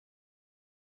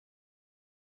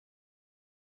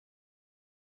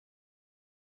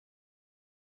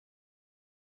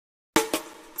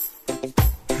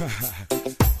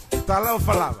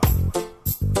Talanoa.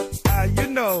 You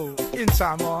know, in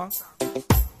Samoa,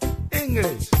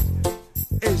 English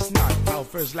is not our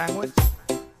first language,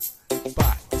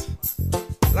 but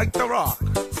like the rock,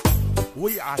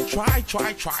 we are try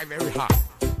very hard.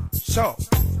 So,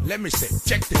 let me say,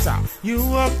 check this out. You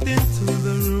walked into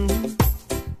the room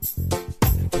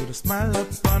and put a smile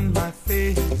upon my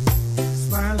face,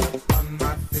 smile upon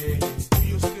my face. Do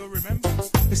you still remember?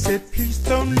 I said, please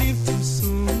don't leave too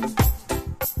soon,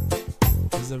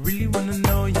 'cause I really wanna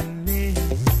know your name.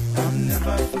 I'll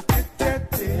never forget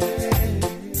that day.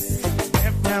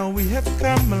 Now we have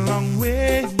come a long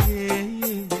way,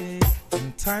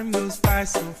 and time goes by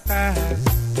so fast.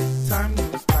 Time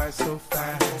goes by so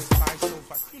fast.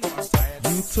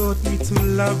 You taught me to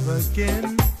love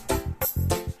again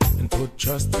and put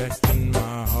trust back in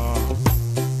my heart.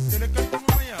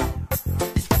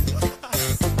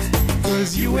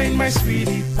 'Cause you ain't my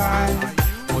sweetie pie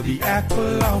or the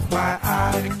apple of my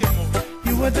eye.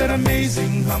 You were that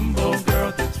amazing, humble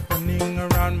girl that's running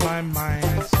around my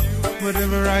mind.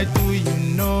 Whatever I do, you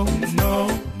know, no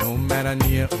matter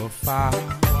near or far.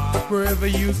 Wherever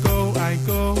you go, I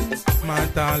go, my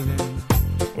darling.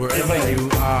 Wherever you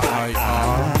are, I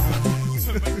are.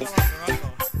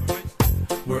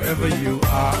 Wherever you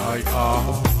are, I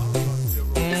are.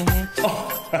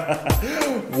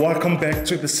 Welcome back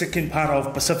to the second part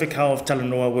of Pacific Health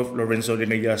Talanoa with Lorenzo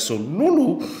Linea. So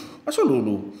Lulu,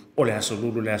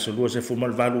 se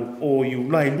formal valu o you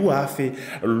lai lua fe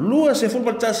lua se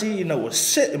formal tasi ina o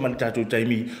se man tatu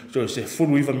taimi so se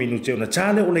fulu iva minute na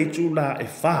chale o le tula e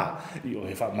fa io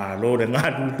e fa malo de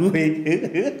ngadu du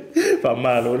e fa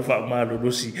malo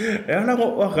lusi e ala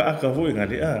ngo aka vo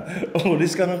ngale o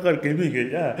diskanga ka ke mi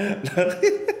ke ya.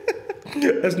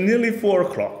 It's nearly 4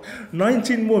 o'clock.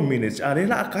 19 more minutes.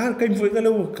 Arela akar kain foi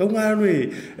kalo kau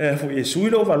ngarui foi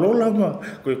suilo valola ma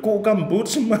ko kam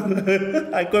boots ma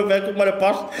ai ko va ko mara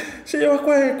pas se yo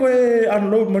ko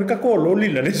unload marka ko lo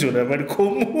lila le sona mar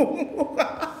ko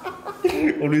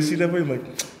o le sila mai mai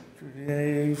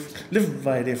le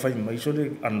vai de fai mai so de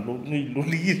unload ni lo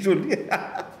li so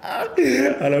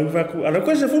ala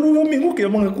ko se fulu mo mingu ke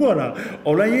manga kuara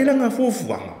o la yela nga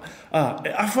fofuanga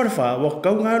afarfa wa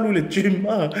kau ngalu le gym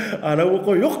ala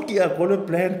ko yoki a ko le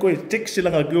plan ko text la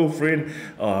nga girlfriend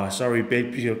sorry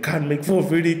baby you can't make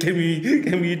 4:30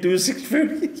 can we do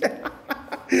 6:30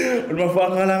 o ma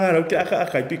fa ngala ke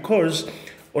aka because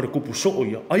or kupu so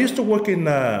ya I used to work in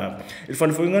il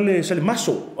fale foi ngale sale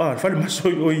maso fale maso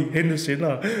oi Henderson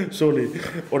so le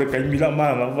or kai mila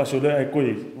ma va so le ko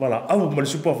voilà au mal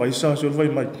supervisor so vai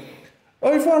mai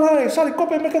oi fala sale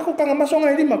kope me ka ko kanga maso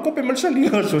ngai lima kope mal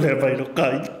sale so le vai lo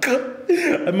kai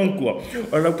ai mangkua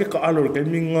ora ke ka alo ke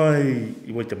mingai I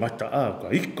te mata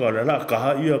ka ika la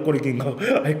ka ia ko kinga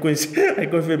ai ko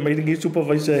fe mai ngi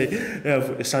supervisor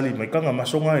sale mai kanga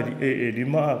maso ngai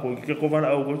lima ko ke ko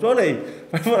vara au ko sole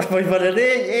vai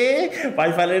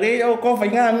fale o ko fa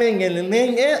nga meng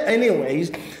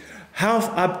anyways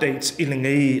health updates in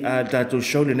ngai datu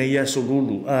show le nei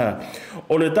solulu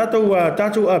o le datu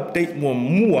update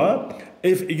mua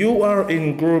if you are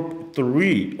in group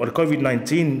 3 or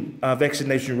COVID-19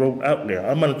 vaccination rolled out there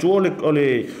aman tu ole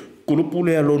kulupu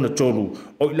le alo na tolu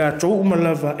o la tau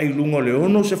malava e lunga le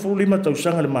ono se fulu lima tau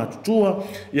sanga le matutua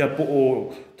ia po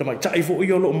o tamai tai fo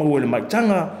iolo o maua le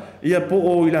maitanga ia po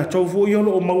o ila tau fo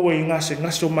iolo o maua I ngase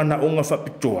mana o nga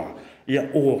whapitua ia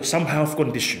o some health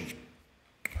conditions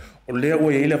o lea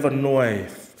o e lewa noa e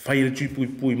whaire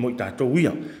tui mo I tātou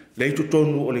ia le itu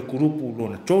tonu o le kurupu lo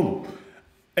na tonu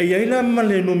e iaila ma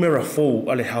le numera 4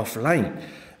 a le health line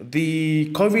the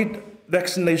COVID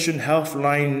vaccination health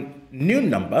line new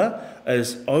number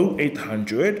is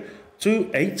 0800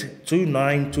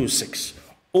 282926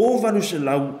 o valu se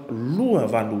lau lua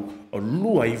valu o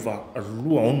lua iwa o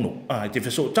lua ono te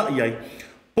wheso tai ai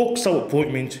book some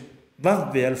appointment va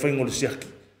ve al whaingo le siaki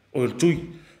o tui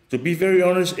to be very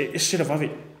honest it's shit of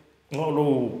it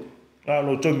lo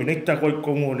terminate ko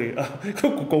kongo le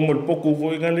ko kongo le poku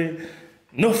vo ngale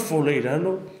no fo le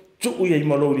lo tu ia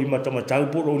malo lima tamatau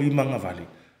po lo lima ngavali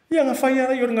ia nga whai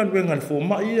ara ior ngal wengal fo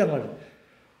ma ia ngal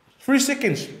 3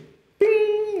 seconds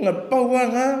ping nga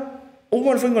paua nga o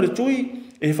wal whainga le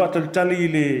tui e whatalitali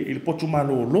i le potu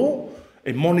malo lo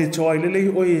e monitor ai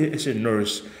lele oi as a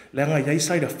nurse la nga ia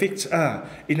side effects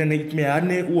ina nei me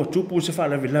ane ua tupu se wha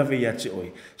lave ia te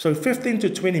oi so 15 to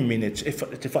 20 minutes e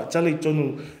te whatali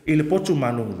tonu i le potu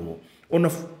malo lo ona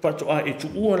patu e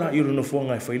tu ua la i runa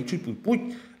fuanga e whain tupu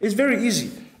pui it's very easy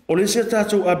o le se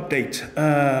tātou update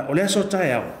o le aso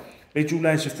tai au le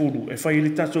tūlai se furu e whai le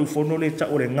tātou whono le ta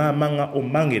o le ngā manga o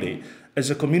mangere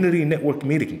as a community network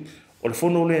meeting o le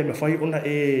whono le me whai ona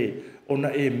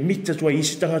ona e mita tua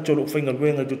isi tanga tolo whainga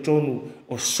luenga to tonu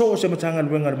o so se matanga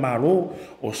luenga malo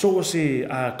o so se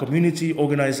community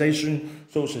organization,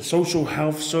 so se social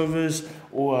health service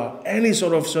or any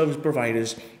sort of service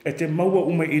providers e te maua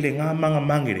ume ile ngā manga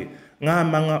mangere ngā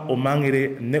manga o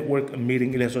mangere network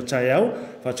meeting ile so tai au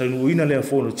whatainu ina lea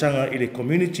whono tanga ile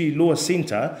community law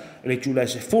center ile tūlai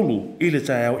se fulu ile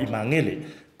tai au I mangele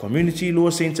community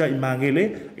law center I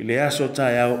mangele ile aso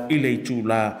tai au ile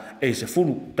tūla e se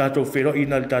fulu tātou whero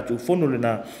ina le tātou whono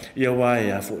lena ia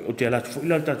wae o te alatu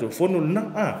ila le tātou whono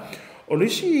lena o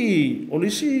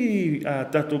lisi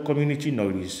tātou community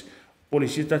notice o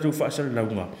lisi tātou whaasale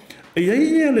launga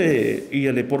ia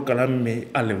le porkalame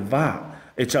ale vā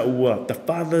e ta ua the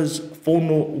father's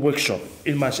phono workshop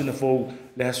in masina fo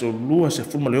le aso lua se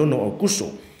fulma leono o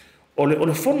kuso o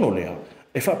le fono lea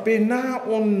e fa pena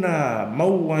ona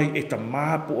mauai e ta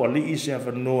mapu o li se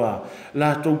avanoa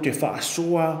la to te fa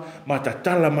soa ma ta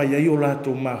tala mai ai o la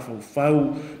to mafu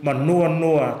fau ma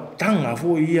noa tanga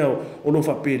fo ia o lo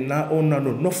fa pena ona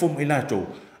no fo mai la to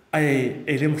ai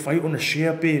e le fai ona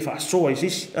share pe fa soa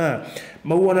isi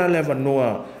mauana le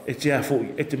avanoa e te afo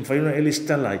e te fai ona ele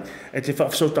stalai e te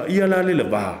fa so ta ia la le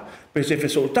va pe se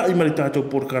so ta I mali tato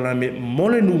por kalame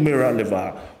mole numera le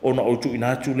va ona o tu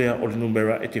ina tu le o le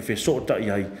numera e te fe so ta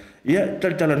ia ia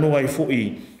talanoa I fo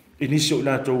I inisio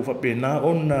la to fa pena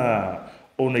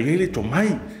ona ile to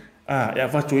mai e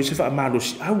va to se fa malo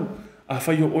si au a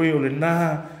fa yo o le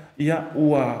na ia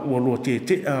ua lo te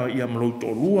ia malo to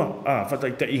lua fa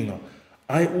ta inga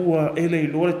ai ua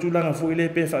ele lo le tulanga fo ile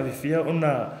pe fa fia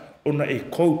ona e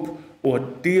cope or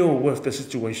deal with the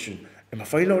situation e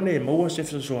mawhaila one e maua se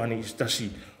fisasoani I stasi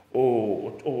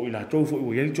o ila tau fo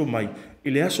I yelito mai I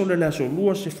le aso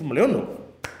lua se fumaleono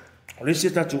o le se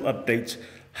tatu updates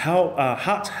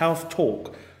Heart Health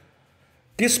Talk.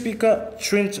 Guest speaker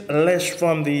Trent Lesh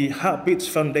from the Heartbeats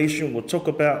Foundation will talk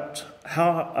about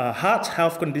how heart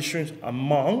health conditions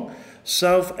among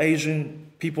South Asian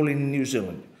people in New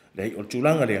Zealand. Lei o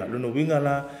tulanga lea, lono winga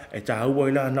la, e tahua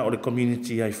ila na o le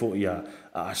community ai fo ia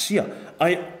Asia.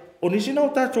 Ai, o nisi nao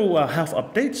tātou health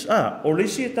updates, o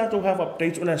nisi tātou health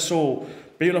updates o le so,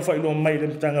 pe ona whai loa mai le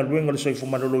mtanga luenga le soifo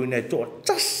marolo ina e toa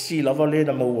tasi lava le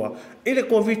na maua. E le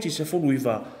COVID se fulu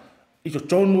iwa, I to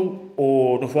tonu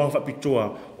o no whanga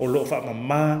whapitoa, o loo wha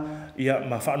mamā, ia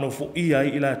ma whanau fo ia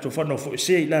ila to whanau fo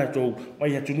se ila to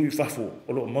mai atunu I whafo,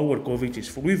 o loo maua le COVID se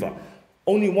fulu iwa.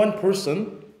 Only one person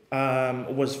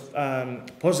was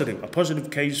positive, a positive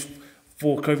case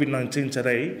for COVID-19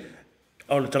 today.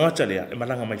 O le tangata lea, e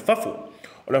malanga mai whafo.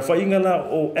 O la whainga la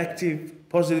o active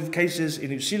positive cases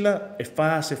in New Zealand, e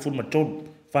wha se fulma tonu.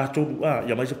 Wha tonu,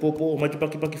 ia mai se popo, mai te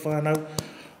paki whanau.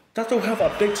 Tatou have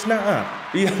updates na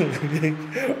ia.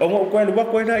 O ngā koe le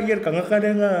wakoe na ia kangaka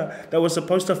renga, that was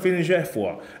supposed to finish at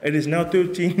 4. It is now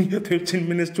 13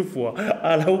 minutes to 4.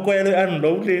 A lau koe le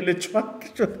anlo le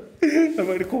truck. A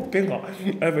vai le kōkenga,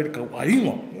 a vai le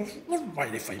kauainga.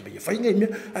 Vai le whai ngai mea,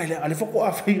 a le whako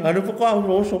a whai, a le whako a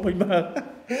roso pai maa.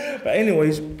 But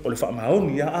anyways, o le wha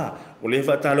maoni ia o le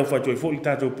wha tālo wha toi fōi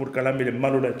tātou por kalame le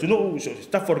malo le tuno, so se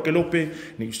stafor ke lope,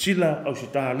 New Zealand, au se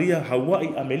Tālia,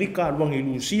 Hawaii, Amerika, Luangi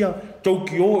Lucia,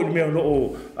 Tokyo, il mea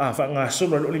loo, wha ngā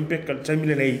solo le Olimpeka, le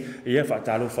taimile nei, ia wha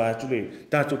tālo wha tule,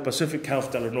 tātou Pacific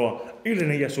Health Talanoa, ile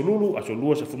nei aso lulu, aso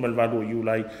lua sa fulmal valo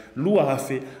iulai, lua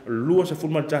hafe, lua sa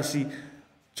fulmal tasi,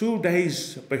 2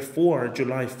 days before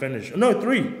July finish. No,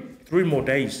 3 more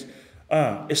days.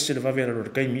 Este le vavera lo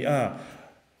kaimi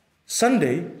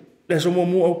Sunday, there's a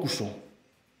more okuso.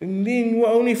 And then we're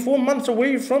only 4 months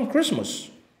away from Christmas.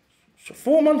 So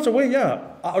 4 months away, yeah.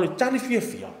 O le tali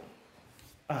fia.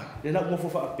 Le na mo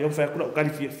fa pe fa kula kali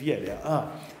fia le.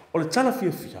 O le tala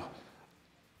fia.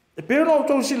 E pe no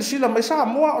to sila mai sa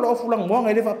mo o le fulang mo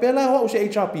ngai le fa pe la o se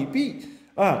HRPP.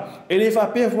 E le fa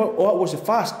pe o was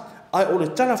fast. Ai o le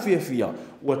tala fia.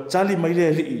 O tali mai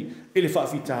le li. E le fa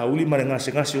fita uli mara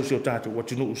ngase o se o tatu o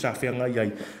tunu sa fia ngai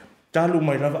ai. Talu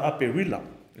mai lava a perila.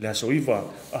 Le aso iwa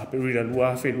a perila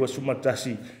lua fe lua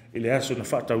sumatasi. Ele aso na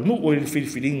fata unu o ele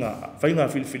filifilinga. Fainga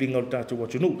filifilinga o tatu wa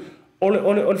tunu. Ole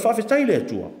whawhetai lea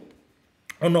tua.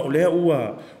 Ona o lea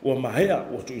ua mahea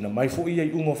o tu ina mai fo ia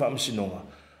I ungo whaamsinonga.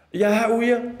 Ia hau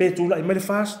ia, pe tula I mai le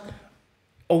fast,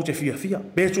 o te fia.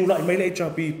 Pe tula I mai le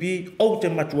HRPP, o te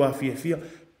matua fia.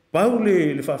 Pau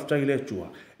le whawhetai lea tua.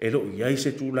 E lo iai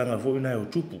se tūlanga fo ina o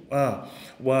tupu.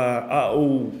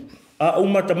 O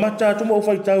mata tumo o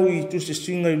whaitau I tu se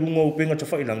singa I lunga o penga ta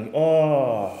whailangi.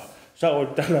 Sa o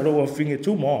Talanoa finge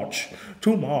too much.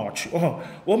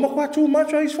 O makwa too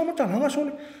much ai fa mata hanga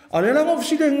sole. Ale la ngo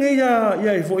fsile nge ya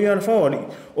I fo ya fa ni.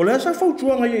 O la sa fo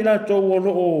tuanga ye la to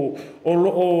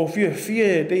o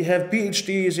fie they have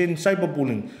PhDs in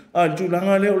cyberbullying. Tu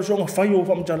langa le o so nga fai o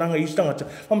fa mata langa istanga.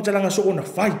 Fa mata langa so ona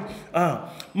fai.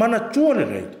 Mana tuole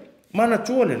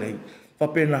lei.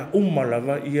 Papena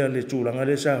lava ia le tūlanga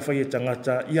le sa whai e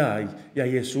tangata ia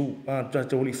Yesu ta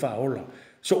te oli whaola.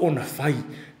 So on a fight,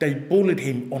 they bullied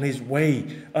him on his way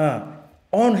to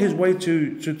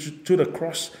the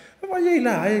cross. Wa ye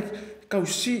la e kau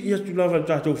si ia tu lava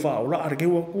ta tu whaola ar ke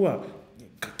wa kua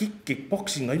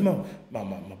kickboxing ai ma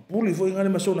bully fo ingale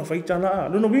ma so na fight la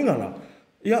no winga la.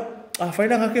 Ia a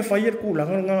whainanga ke whai e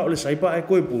kūlanga o le saipa e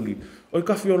koe bully. Oi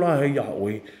ka fiola he ia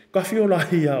oe. Ka fiola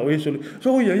he ia oe soli.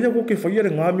 So ia ko ke whai e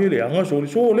ngā mele anga soli.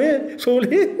 Soli.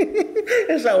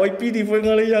 E sa oi pidi fo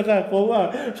ngale ia ka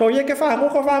koa. So ia ke whango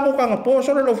ka ngā po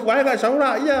soli lo whae ka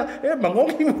saura ia. E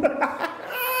mangongi mura.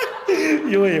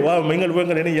 Yo wa menga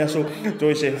luenga le ia so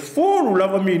to se foru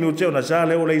lava minute ona sa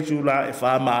le o le tula e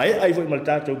fa mai ai foi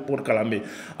maltato por kalame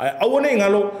I want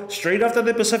ngalo straight after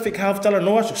the Pacific Half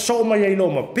Talanoa so mai ai lo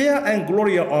ma Pea and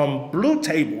Gloria on Blue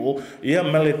Table yeah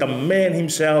mele the man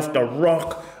himself the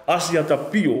rock Asia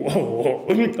Tapio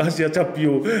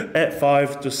at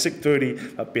 5 to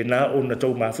 6:30 apena ona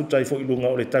tau mafutai fo ilunga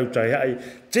o le tautai ai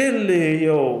tele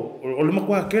yo o le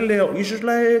makwa kele o isus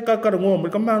lai ka karango me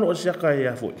kamano o sia kai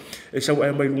fo e sa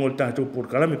ai mai lungo tatu por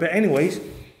kalame but anyways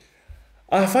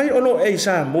a fai olo e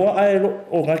sa mo ai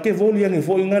o nga ke voliang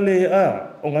fo ingale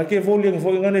o nga ke voliang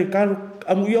fo ingale ka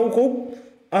amu yo ko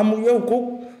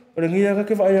o le ngia ka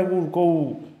ke vai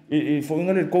ko for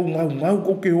ingale ko ngau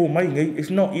ko ke ho mai ngai it's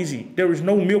not easy there is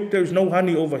no milk there is no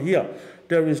honey over here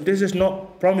this is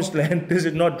not promised land this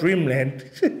is not dreamland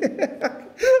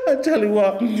I tell you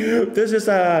what this is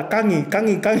a kangi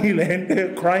land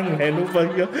crying land over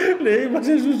here le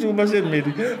mase susu mase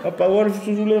medi apa war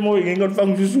susu le mo ngon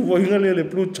fang susu vo ingale le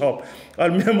blue top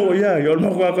al memo ya yo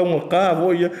mo ka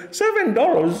vo ya $7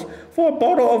 for a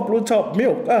bottle of blue top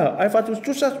milk I thought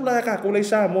tu sa la ka ko le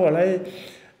sa mo la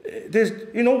there's,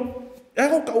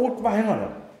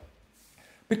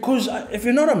 because if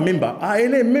you're not a member,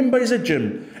 a member is a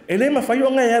gym. Ele ma fayo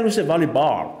nga yalo se valley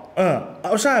bar.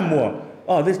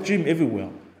 There's gym everywhere.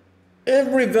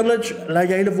 Every village la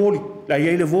yele volley.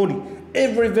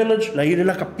 Every village la yele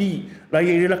la kapi.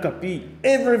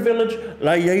 Every village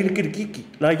la yele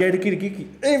kirikiki.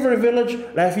 Every village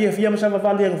la fia masama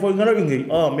valley ang foi ngalo ingi.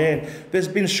 Oh man, there's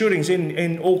been shootings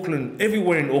in Auckland,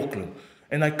 everywhere in Auckland.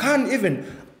 And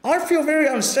I feel very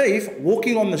unsafe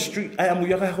walking on the street. I want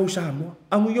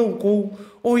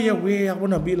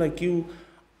to be like you.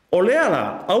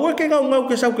 Oleala, I work ngau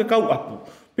ke sau ke kau apu.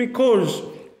 Because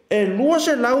e lua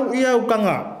se lau ia u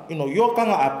kanga, yo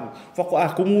kanga apu. Whako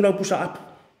akumuna pusa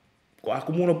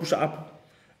apu.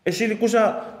 E sili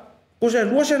kusa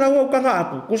lua se lau u kanga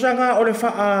apu. Kusa nga ole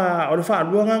wha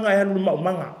lua nga e halu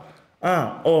maumanga.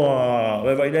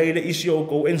 Vai dai le isi o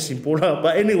ko en simpola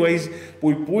but anyways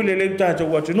pui le tata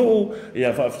wa tunu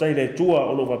ia fa ftai le tua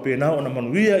o lo va pena ona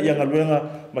manuia ia ngaluenga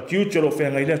ma future o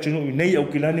fenga ile tunu nei au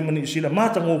kilani mani sila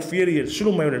mata ngo fieri e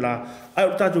sulu mai la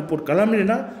au tatu por kalamina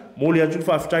na moli atu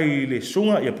fa ftai le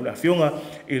sunga ia pula fionga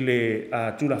ile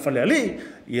tula fale ali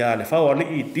ia le fa o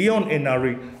le Dion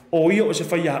enari o ia o se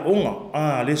faia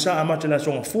onga le sa amata la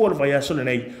songa fuor vai asole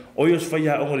nei o ia se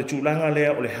faia onga le tulanga le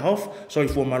o le health so I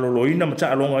for maloloina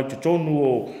mata alonga tu tonu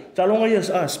o talonga ia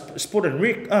sport and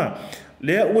rec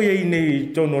le o ia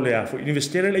nei tonu le afo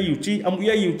university le UT amu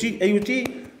ia UT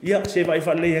ia se vai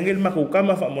fa le ngel mako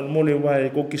kama fa mole vai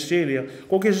ko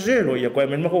kiselo ia ko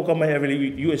men mako kama ia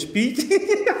USB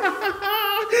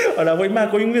Ala voi ma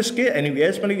ko English ke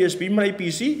anyways mani USB mani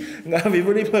PC nga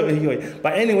vivori pa yoi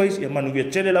but anyways ya manu ya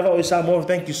tele lava o more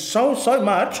thank you so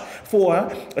much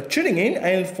for tuning in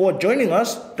and for joining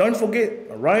us don't forget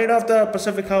right after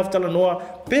Pacific Half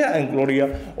Talanoa Pea and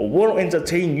Gloria will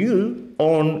entertain you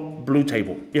on Blue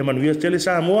Table ya manu ya tele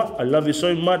more I love you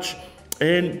so much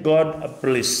and God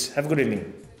bless have a good evening.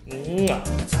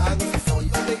 Mwah.